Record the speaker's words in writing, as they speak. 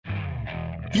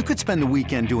You could spend the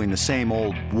weekend doing the same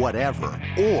old whatever,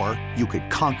 or you could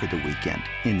conquer the weekend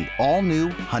in the all-new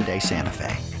Hyundai Santa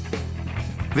Fe.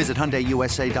 Visit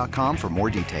HyundaiUSA.com for more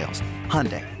details.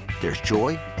 Hyundai, there's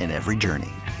joy in every journey.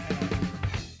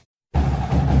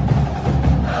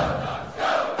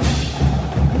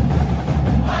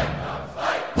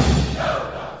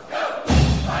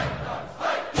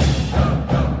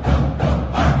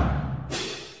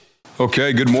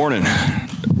 Okay, good morning.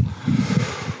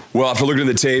 Well, after looking at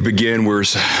the tape again, we're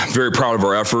very proud of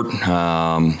our effort.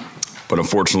 But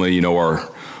unfortunately, our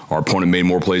opponent made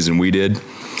more plays than we did.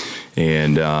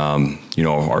 And,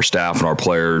 our staff and our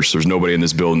players, there's nobody in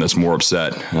this building that's more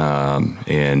upset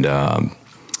and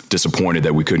disappointed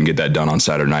that we couldn't get that done on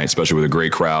Saturday night, especially with a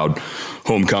great crowd.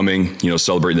 Homecoming,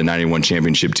 celebrating the 91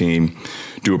 championship team.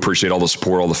 Do appreciate all the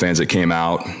support, all the fans that came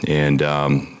out, and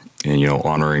honoring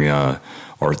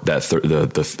the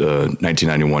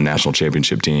 1991 national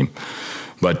championship team.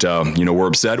 But, we're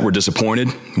upset. We're disappointed.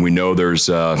 We know there's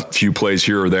a few plays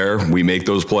here or there. We make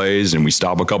those plays and we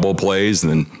stop a couple of plays,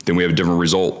 and then we have a different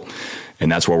result.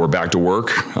 And that's why we're back to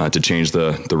work to change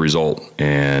the result.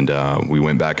 And we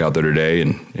went back out there today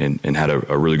and had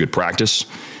a really good practice.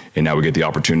 And now we get the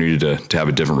opportunity to have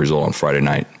a different result on Friday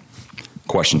night.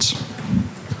 Questions?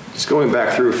 Just going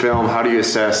back through film, how do you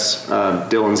assess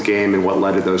Dylan's game and what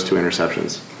led to those two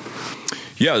interceptions?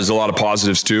 Yeah, there's a lot of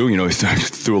positives too. He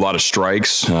threw a lot of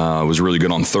strikes. Was really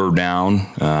good on third down.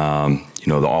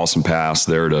 The awesome pass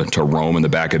there to Rome in the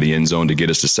back of the end zone to get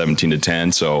us to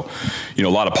 17-10. So, a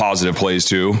lot of positive plays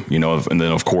too. And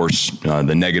then of course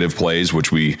the negative plays,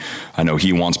 which I know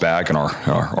he wants back and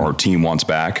our team wants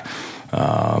back.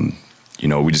 We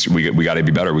got to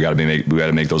be better. We got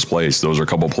to make those plays. Those are a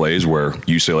couple of plays where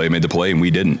UCLA made the play and we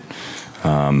didn't.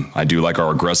 I do like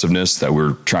our aggressiveness that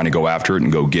we're trying to go after it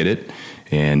and go get it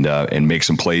and make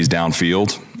some plays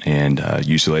downfield. And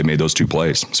UCLA made those two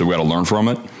plays. So we got to learn from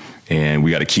it and we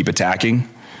got to keep attacking.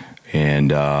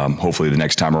 And hopefully the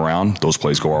next time around, those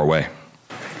plays go our way.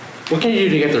 What can you do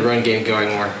to get the run game going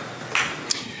more?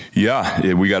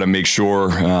 Yeah, we got to make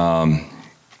sure.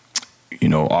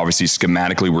 Obviously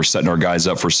schematically, we're setting our guys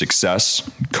up for success.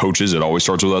 Coaches, it always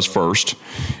starts with us first,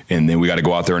 and then we got to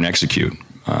go out there and execute.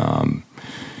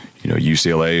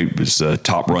 UCLA is a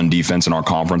top run defense in our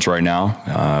conference right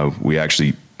now. We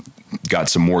actually got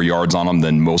some more yards on them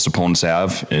than most opponents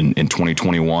have in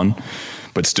 2021,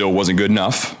 but still wasn't good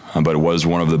enough. But it was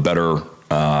one of the better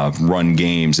run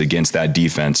games against that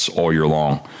defense all year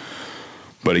long.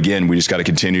 But again, we just got to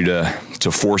continue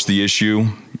to force the issue.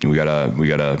 We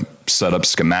gotta set up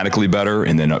schematically better,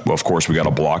 and then of course we got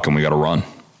to block and we got to run. Is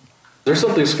there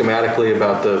something schematically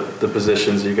about the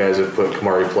positions you guys have put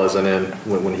Kamari Pleasant in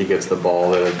when he gets the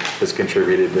ball that has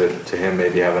contributed to him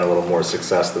maybe having a little more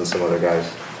success than some other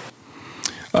guys?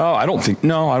 I don't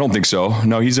think so.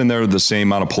 No, he's in there the same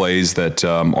amount of plays that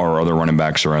our other running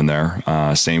backs are in there.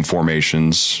 Same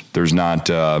formations. There's not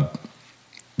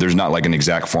like an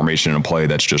exact formation in a play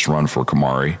that's just run for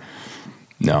Kamari.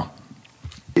 No.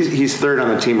 He's third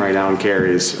on the team right now in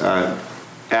carries.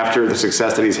 After the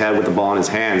success that he's had with the ball in his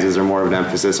hands, is there more of an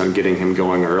emphasis on getting him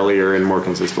going earlier and more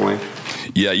consistently?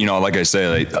 Yeah, like I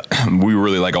say, we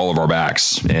really like all of our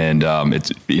backs, and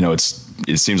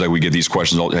it seems like we get these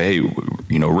questions all. Hey,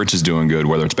 Rich is doing good,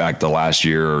 whether it's back to last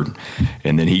year,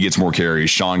 and then he gets more carries,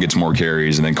 Sean gets more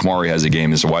carries, and then Kamari has a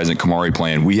game. And so why isn't Kamari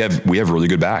playing? We have really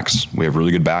good backs. We have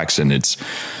really good backs, and it's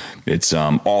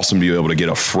awesome to be able to get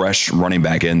a fresh running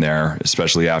back in there,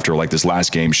 especially after like this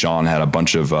last game. Sean had a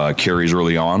bunch of carries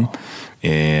early on,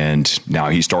 and now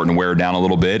he's starting to wear down a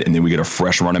little bit, and then we get a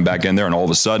fresh running back in there, and all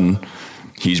of a sudden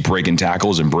he's breaking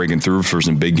tackles and breaking through for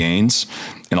some big gains,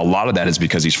 and a lot of that is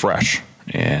because he's fresh,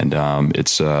 and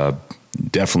it's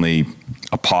definitely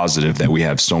a positive that we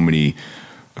have so many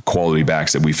quality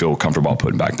backs that we feel comfortable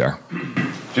putting back there.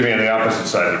 Jimmy, on the opposite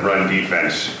side, the run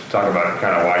defense, talk about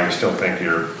kind of why you still think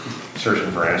you're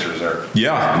searching for answers there.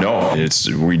 Yeah, no,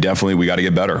 we got to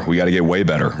get better. We got to get way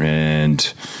better. And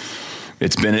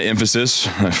it's been an emphasis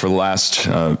for the last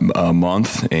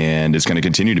month, and it's going to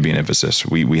continue to be an emphasis.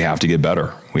 We have to get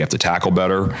better. We have to tackle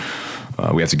better.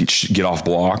 We have to get off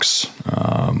blocks.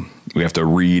 We have to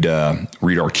read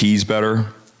our keys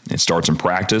better. It starts in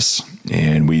practice,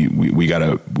 and we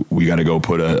gotta go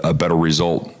put a better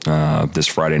result this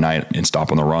Friday night and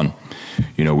stop on the run.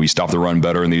 We stopped the run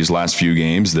better in these last few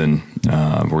games, then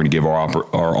we're going to give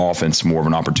our offense more of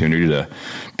an opportunity to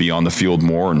be on the field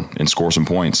more and score some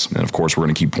points. And of course, we're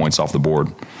going to keep points off the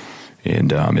board.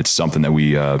 And it's something that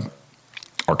we are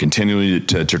continuing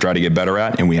to try to get better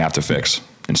at, and we have to fix.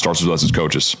 And it starts with us as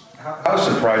coaches. How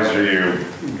surprised are you,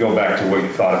 go back to what you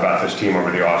thought about this team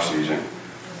over the offseason?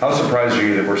 How surprised are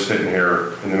you that we're sitting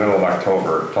here in the middle of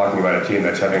October talking about a team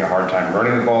that's having a hard time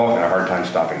running the ball and a hard time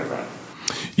stopping the run?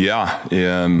 Yeah,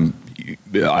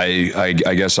 I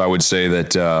guess I would say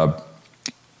that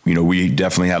we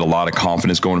definitely had a lot of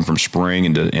confidence going from spring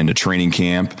into training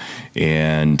camp,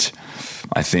 and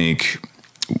I think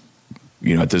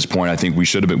at this point I think we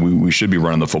should be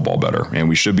running the football better, and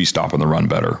we should be stopping the run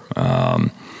better.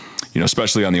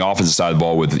 Especially on the offensive side of the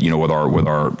ball with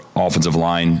our offensive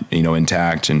line,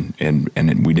 intact and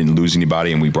we didn't lose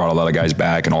anybody, and we brought a lot of guys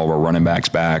back and all of our running backs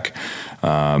back.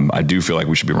 I do feel like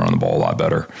we should be running the ball a lot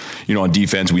better. On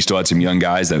defense, we still had some young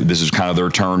guys that this is kind of their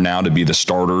turn now to be the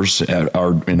starters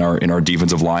in our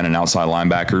defensive line and outside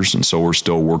linebackers, and so we're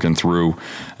still working through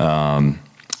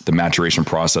the maturation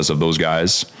process of those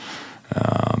guys,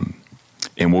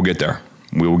 and we'll get there.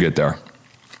 We will get there.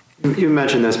 You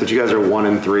mentioned this, but you guys are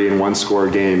 1-3 in one-score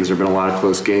games. There have been a lot of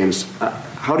close games.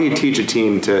 How do you teach a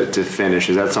team to finish?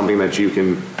 Is that something that you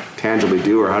can tangibly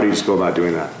do, or how do you just go about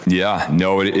doing that? Yeah,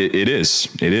 no, it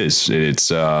is. It is. It's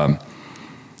a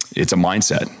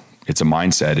mindset. It's a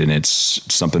mindset, and it's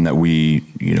something that we,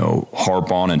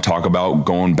 harp on and talk about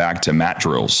going back to mat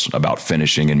drills, about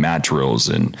finishing in mat drills,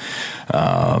 and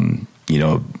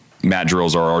mat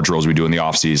drills are our drills we do in the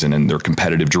off season, and they're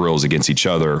competitive drills against each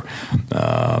other,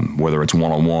 whether it's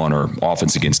one-on-one or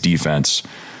offense against defense.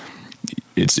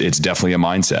 It's definitely a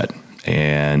mindset,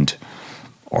 and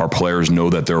our players know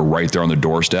that they're right there on the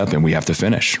doorstep, and we have to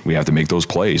finish. We have to make those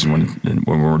plays when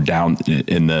we're down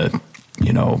in the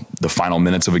final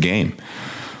minutes of a game.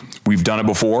 We've done it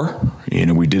before.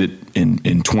 We did it in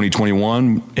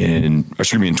 2021 in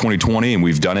 2020, and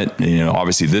we've done it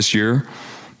obviously this year.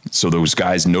 So those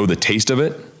guys know the taste of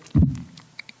it,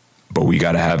 but we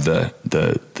got to have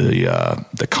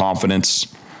the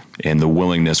confidence and the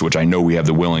willingness, which I know we have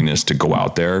the willingness to go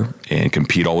out there and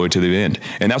compete all the way to the end.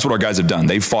 And that's what our guys have done.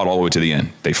 They've fought all the way to the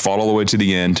end. They fought all the way to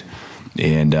the end.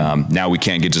 And now we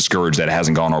can't get discouraged that it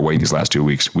hasn't gone our way these last 2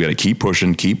 weeks. We got to keep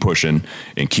pushing,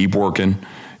 and keep working,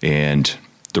 and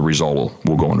the result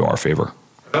will go into our favor.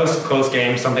 Are those close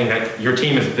games something that your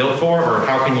team is built for, or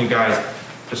how can you guys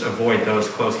just avoid those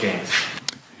close games?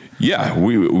 Yeah,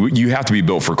 you have to be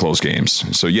built for close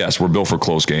games. So yes, we're built for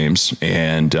close games,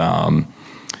 and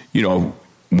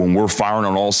when we're firing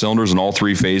on all cylinders in all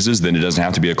three phases, then it doesn't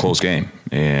have to be a close game,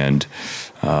 and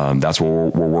that's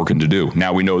what we're working to do.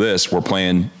 Now we know this: we're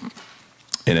playing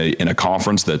in a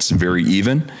conference that's very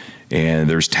even, and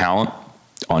there's talent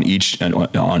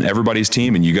on everybody's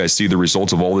team, and you guys see the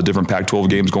results of all the different Pac-12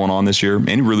 games going on this year,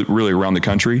 and really around the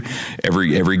country.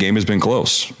 Every game has been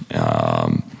close,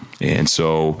 and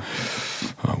so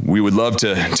we would love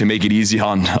to make it easy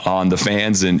on the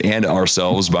fans and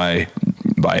ourselves by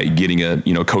getting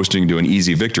coasting to an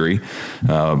easy victory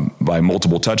by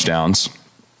multiple touchdowns,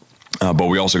 but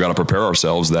we also got to prepare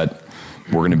ourselves that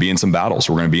we're going to be in some battles,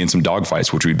 we're going to be in some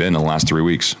dogfights, which we've been in the last 3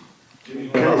 weeks.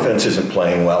 When offense isn't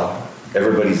playing well,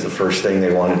 everybody's the first thing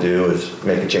they want to do is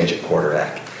make a change at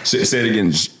quarterback. Say it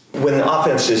again. When the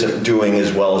offense isn't doing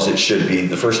as well as it should be,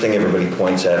 the first thing everybody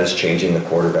points at is changing the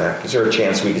quarterback. Is there a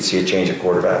chance we could see a change at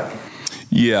quarterback?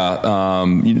 Yeah,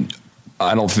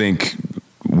 I don't think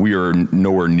we are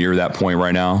nowhere near that point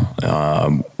right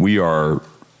now. We are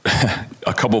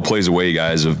a couple of plays away,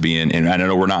 guys, of being, and I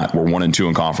know we're not. We're 1-2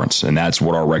 in conference, and that's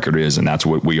what our record is, and that's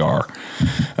what we are.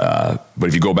 But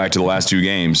if you go back to the last 2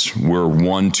 games, we're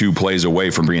 1-2 plays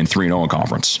away from being 3-0 in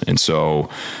conference, and so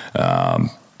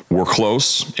we're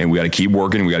close, and we got to keep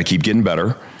working. We got to keep getting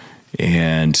better,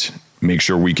 and make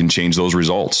sure we can change those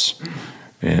results.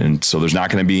 And so there's not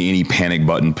going to be any panic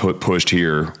button pushed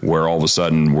here where all of a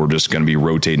sudden we're just going to be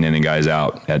rotating in and guys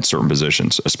out at certain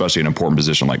positions, especially an important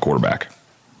position like quarterback.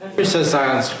 Who says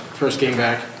Zion's first game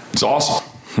back? It's awesome.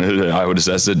 I would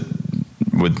assess it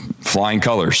with flying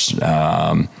colors.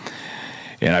 And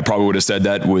I probably would have said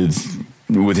that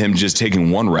with him just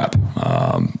taking 1 rep.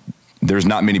 There's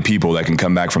not many people that can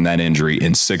come back from that injury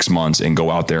in 6 months and go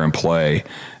out there and play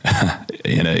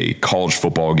in a college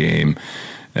football game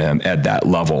at that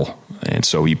level. And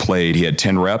so he played, he had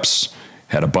 10 reps,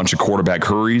 had a bunch of quarterback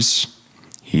hurries.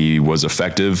 He was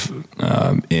effective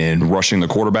in rushing the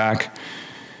quarterback,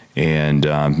 and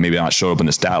maybe not show up in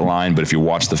the stat line, but if you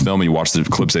watch the film and you watch the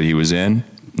clips that he was in,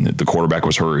 the quarterback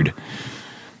was hurried.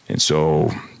 And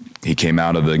so he came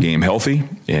out of the game healthy,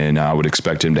 and I would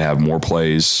expect him to have more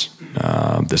plays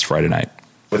this Friday night.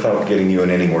 Without getting you in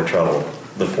any more trouble,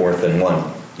 the 4th and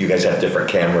 1, you guys have different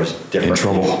cameras, different. In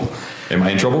trouble? Am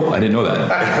I in trouble? I didn't know that.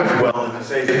 Well,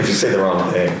 if you say the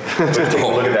wrong thing, but take a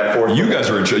look at that 4th.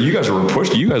 You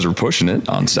guys were pushing it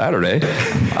on Saturday.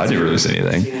 I didn't really say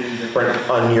anything. Different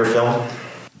on your film?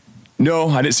 No,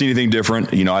 I didn't see anything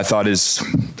different. I thought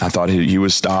he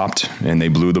was stopped and they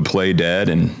blew the play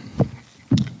dead,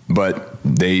 but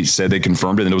they said they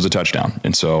confirmed it and it was a touchdown.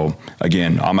 And so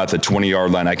again, I'm at the 20-yard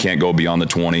line. I can't go beyond the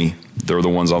 20. They're the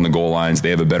ones on the goal lines.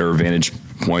 They have a better vantage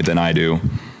point than I do.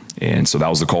 And so that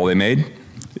was the call they made.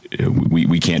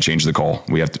 We can't change the call.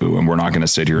 We have to, and we're not going to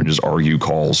sit here and just argue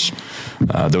calls.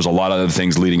 There's a lot of other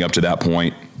things leading up to that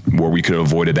point where we could have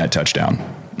avoided that touchdown.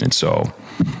 And so,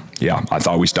 yeah, I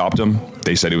thought we stopped him.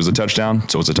 They said it was a touchdown,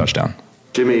 so it's a touchdown.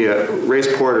 Jimmy, Race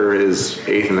Porter is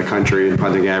 8th in the country in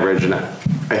punting average, and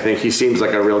I think he seems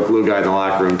like a real glue guy in the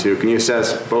locker room too. Can you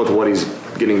assess both what he's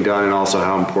getting done and also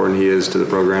how important he is to the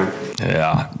program?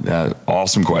 Yeah,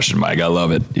 awesome question, Mike. I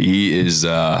love it. He is.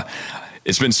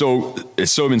 It's been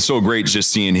so great just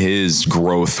seeing his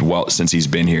growth since he's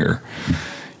been here.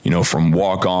 From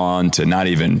walk on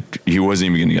to he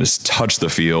wasn't even going to touch the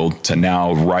field to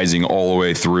now rising all the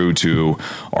way through to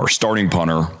our starting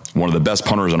punter, one of the best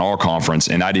punters in our conference.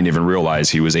 And I didn't even realize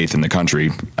he was 8th in the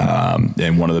country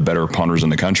and one of the better punters in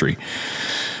the country.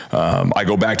 I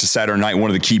go back to Saturday night, one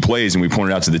of the key plays, and we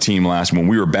pointed out to the team when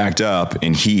we were backed up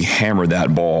and he hammered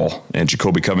that ball and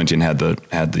Jacoby Covington had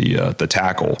the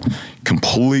tackle,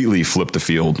 completely flipped the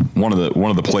field. One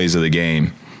of the plays of the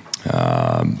game.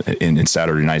 In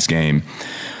Saturday night's game.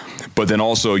 But then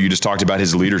also you just talked about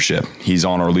his leadership. He's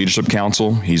on our leadership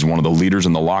council. He's one of the leaders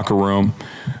in the locker room.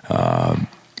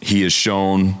 He has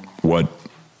shown what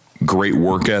great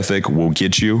work ethic will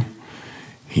get you.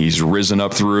 He's risen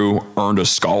up through, earned a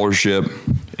scholarship,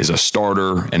 is a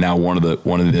starter, and now one of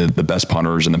the best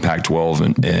punters in the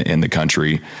Pac-12 in the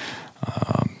country.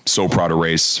 So proud of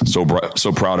Race, so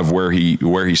proud of where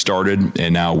he started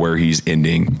and now where he's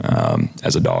ending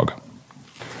as a Dog.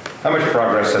 How much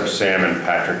progress have Sam and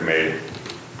Patrick made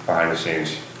behind the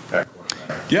scenes?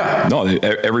 Yeah, no,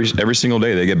 every single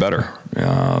day they get better,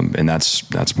 and that's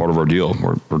part of our deal.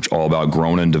 We're all about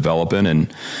growing and developing,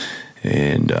 and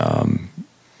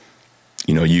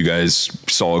you guys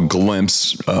saw a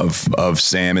glimpse of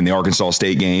Sam in the Arkansas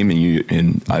State game,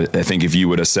 and I think if you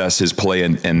would assess his play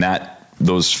in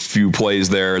those few plays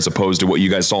there as opposed to what you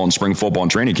guys saw in spring football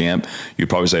and training camp, you'd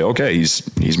probably say, okay,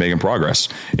 he's making progress.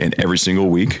 And every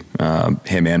single week,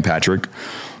 him and Patrick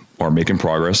are making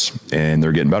progress, and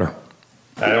they're getting better.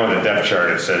 I know on the depth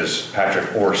chart it says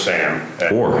Patrick or Sam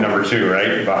at number 2,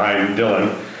 right, behind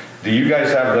Dylan. Do you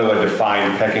guys have a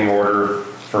defined pecking order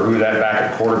for who that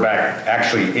backup quarterback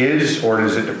actually is, or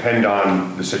does it depend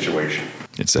on the situation?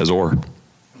 It says or.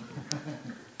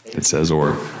 It says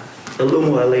or.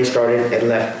 Alumuale started at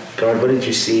left guard. What did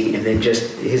you see? And then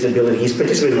just his ability. He's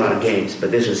participated in a lot of games, but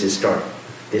this was his start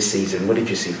this season. What did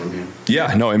you see from him?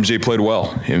 Yeah, no, MJ played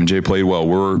well.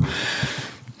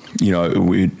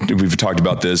 We've talked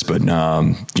about this, but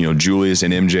Julius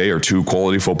and MJ are 2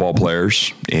 quality football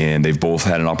players, and they've both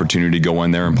had an opportunity to go in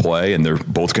there and play, and they're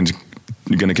both going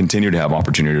to continue to have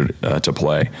opportunity to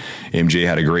play. MJ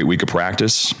had a great week of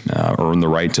practice, earned the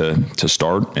right to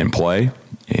start and play.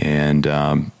 And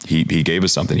he gave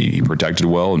us something. He protected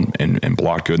well and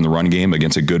blocked good in the run game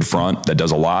against a good front that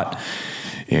does a lot.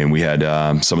 And we had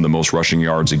some of the most rushing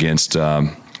yards against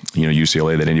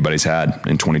UCLA that anybody's had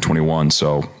in 2021.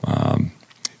 So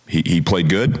he played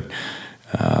good,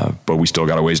 but we still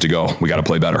got a ways to go. We got to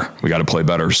play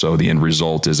better. So the end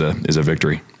result is a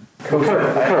victory. What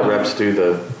kind of reps do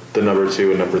the number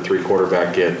 2 and number 3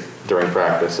 quarterback get during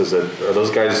practice? Are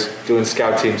those guys doing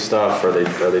scout team stuff? Are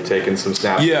they taking some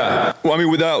snaps? Yeah. Well, I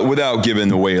mean, without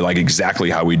giving away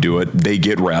exactly how we do it, they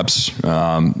get reps.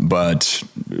 But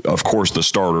of course the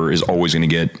starter is always going to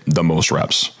get the most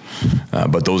reps.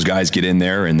 But those guys get in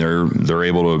there and they're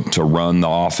able to run the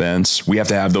offense. We have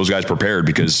to have those guys prepared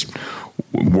because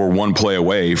we're one play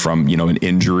away from, an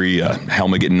injury, a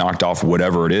helmet getting knocked off,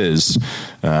 whatever it is,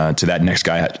 to that next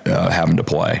guy having to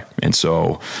play. And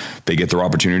so they get their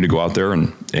opportunity to go out there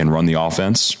and run the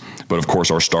offense. But of course,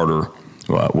 our starter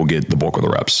will get the bulk of the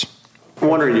reps. I'm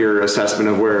wondering your assessment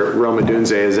of where Rome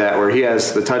Odunze is at, where he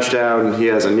has the touchdown, he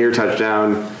has a near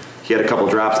touchdown, he had a couple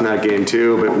drops in that game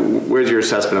too, but where's your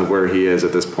assessment of where he is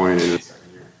at this point in his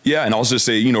second year? Yeah, and I'll just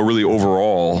say, really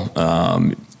overall,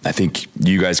 I think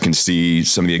you guys can see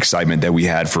some of the excitement that we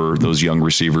had for those young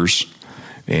receivers,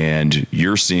 and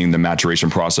you're seeing the maturation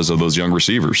process of those young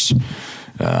receivers.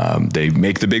 They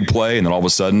make the big play, and then all of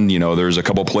a sudden, there's a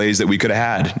couple plays that we could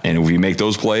have had, and if we make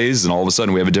those plays, then all of a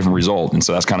sudden we have a different result. And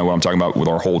so that's kind of what I'm talking about with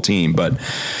our whole team. But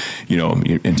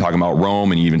in talking about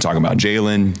Rome, and even talking about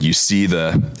Jalen, you see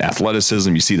the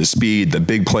athleticism, you see the speed, the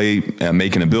big play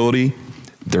making ability.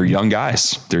 they're young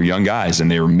guys. They're young guys, and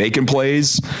they're making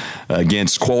plays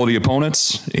against quality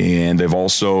opponents. And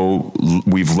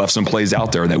we've left some plays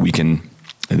out there that we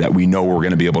know we're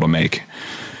going to be able to make.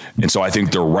 And so I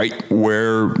think they're right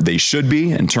where they should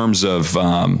be in terms of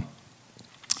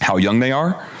how young they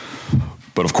are.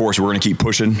 But of course, we're going to keep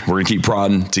pushing. We're going to keep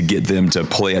prodding to get them to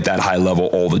play at that high level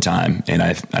all the time. And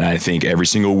I think every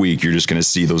single week you're just going to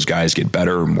see those guys get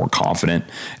better, more confident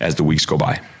as the weeks go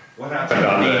by. What happened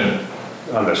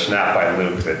on the snap by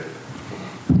Luke?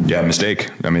 Yeah, mistake.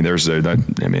 I mean,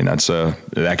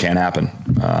 that can't happen.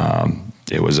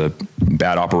 It was a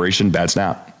bad operation, bad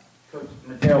snap. Coach,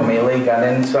 Mateo Mealy got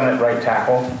in on it right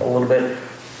tackle a little bit.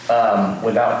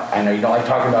 I know you don't like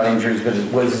talking about injuries, but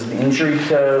was the injury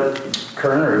to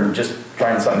Kern or just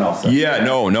trying something else? Yeah,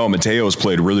 no. Mateo's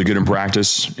played really good in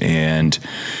practice, and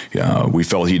we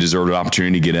felt he deserved an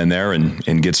opportunity to get in there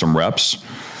and get some reps.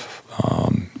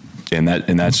 And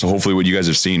that's hopefully what you guys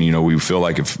have seen. You know, we feel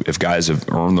like if guys have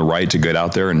earned the right to get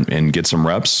out there and get some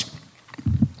reps,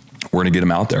 we're going to get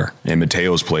them out there. And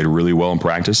Mateo's played really well in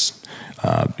practice.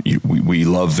 We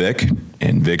love Vic,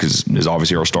 and Vic is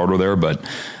obviously our starter there, but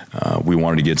we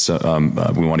wanted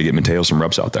to get Mateo some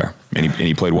reps out there, and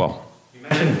he played well. You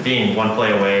mentioned being one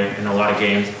play away in a lot of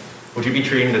games. Would you be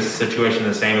treating this situation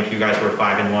the same if you guys were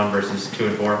 5-1 versus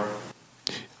 2-4?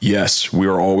 Yes, we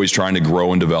are always trying to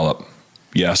grow and develop.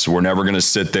 Yes, we're never going to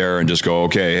sit there and just go,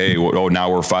 okay, hey, now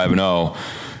we're 5-0.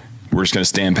 We're just going to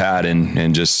stand pat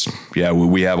and just,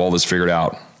 we have all this figured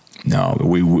out. No,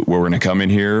 we're going to come in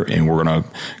here and we're going to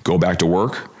go back to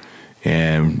work,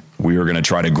 and we are going to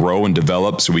try to grow and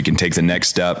develop so we can take the next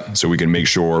step, so we can make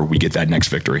sure we get that next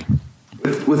victory.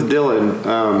 With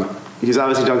Dylan, he's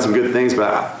obviously done some good things,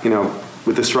 but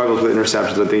with the struggles with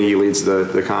interceptions, I think he leads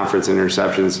the conference in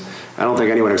interceptions. I don't think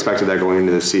anyone expected that going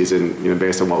into this season,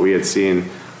 based on what we had seen.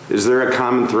 Is there a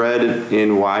common thread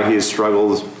in why he has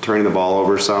struggled turning the ball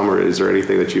over some, or is there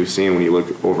anything that you've seen when you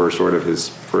look over sort of his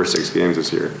first 6 games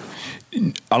this year?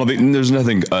 I don't think there's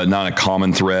nothing, not a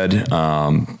common thread.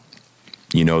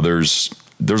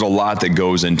 There's a lot that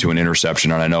goes into an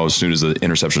interception, and I know as soon as the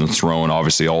interception is thrown,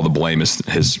 obviously all the blame is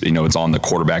it's on the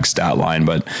quarterback stat line,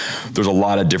 but there's a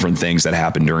lot of different things that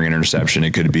happen during an interception.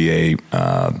 It could be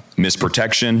a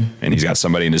misprotection, and he's got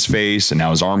somebody in his face, and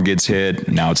now his arm gets hit,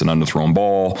 and now it's an underthrown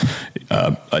ball,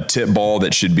 a tip ball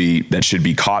that should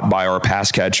be caught by our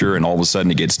pass catcher, and all of a sudden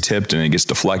it gets tipped and it gets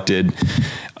deflected.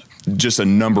 Just a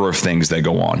number of things that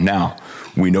go on. Now,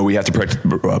 we know we have to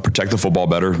protect the football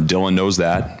better. Dylan knows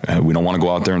that. We don't want to go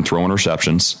out there and throw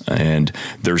interceptions. And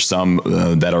there's some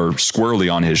that are squarely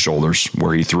on his shoulders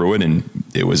where he threw it, and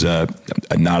it was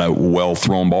not a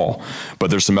well-thrown ball.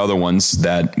 But there's some other ones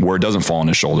where it doesn't fall on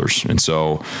his shoulders. And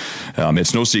so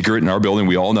it's no secret in our building.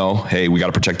 We all know, hey, we got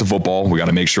to protect the football. We got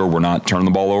to make sure we're not turning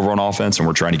the ball over on offense, and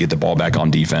we're trying to get the ball back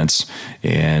on defense.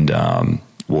 And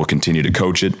we'll continue to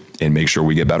coach it and make sure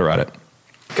we get better at it.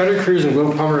 Gunnar Cruz and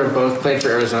Will Plummer have both played for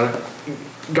Arizona.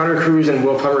 Gunnar Cruz and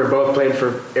Will Plummer have both played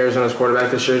for Arizona's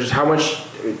quarterback this year. Just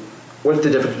what's the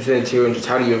difference between the two, and just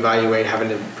how do you evaluate having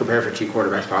to prepare for 2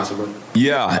 quarterbacks possibly?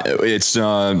 Yeah, it's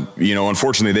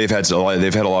unfortunately they've had a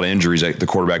lot of injuries at the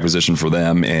quarterback position for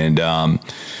them, and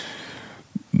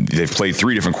they've played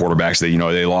 3 different quarterbacks.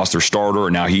 They lost their starter,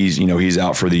 and now he's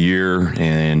out for the year,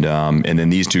 and then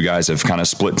these 2 guys have kind of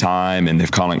split time, and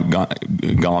they've kind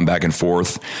of gone back and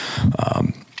forth.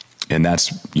 And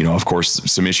that's, of course,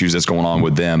 some issues that's going on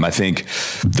with them. I think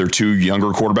they're 2 younger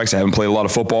quarterbacks that haven't played a lot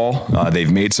of football.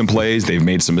 They've made some plays. They've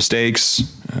made some mistakes.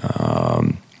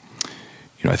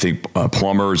 I think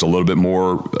Plummer is a little bit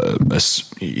more,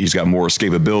 he's got more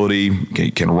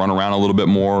escapability, can run around a little bit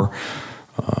more.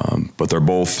 But they're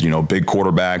both, big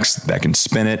quarterbacks that can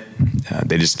spin it.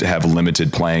 They just have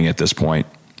limited playing at this point.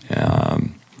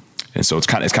 And so it's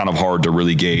kind of hard to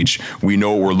really gauge. We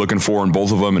know what we're looking for in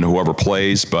both of them and whoever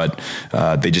plays, but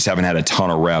they just haven't had a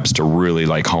ton of reps to really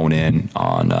hone in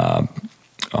on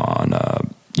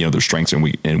their strengths and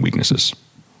weaknesses.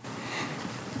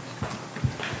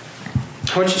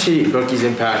 How much did you see Bookie's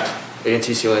impact against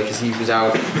UCLA? Because he was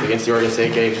out against the Oregon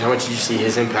State games. How much did you see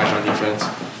his impact on defense?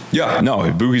 Yeah, no,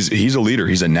 he's a leader.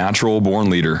 He's a natural-born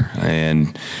leader,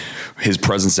 and his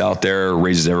presence out there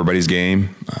raises everybody's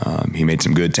game. He made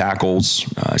some good tackles.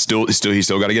 He's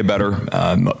still got to get better.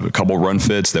 A couple run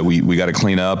fits that we got to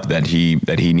clean up that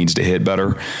he needs to hit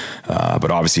better.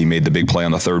 But obviously, he made the big play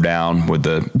on the 3rd down with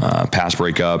the pass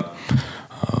breakup.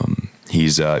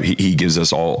 He gives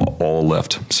us all a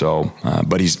lift. So,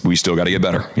 but we still got to get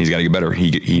better. He's got to get better.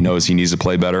 He knows he needs to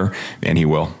play better, and he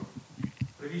will.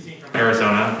 What have you seen from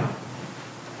Arizona?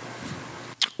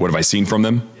 What have I seen from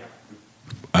them? Yeah.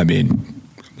 I mean,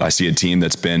 I see a team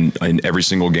that's been in every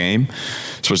single game,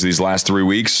 especially these last 3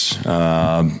 weeks.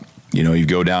 You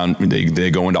go down,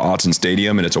 they go into Autzen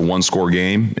Stadium, and it's a 1-score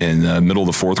game in the middle of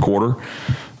the fourth quarter.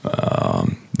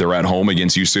 They're at home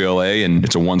against UCLA, and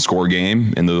it's a 1-score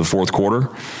game into the fourth quarter.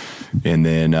 And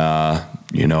then,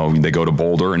 they go to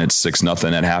Boulder, and it's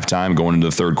 6-0 at halftime going into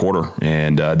the third quarter.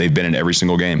 And they've been in every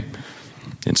single game.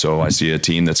 And so I see a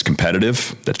team that's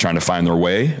competitive, that's trying to find their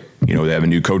way. They have a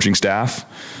new coaching staff,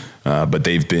 but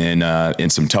they've been in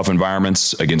some tough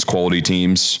environments against quality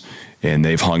teams, and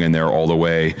they've hung in there all the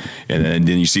way. And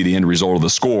then you see the end result of the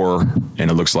score,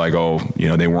 and it looks like,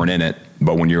 they weren't in it.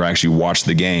 But when you actually watch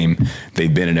the game,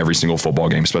 they've been in every single football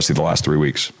game, especially the last 3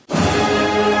 weeks.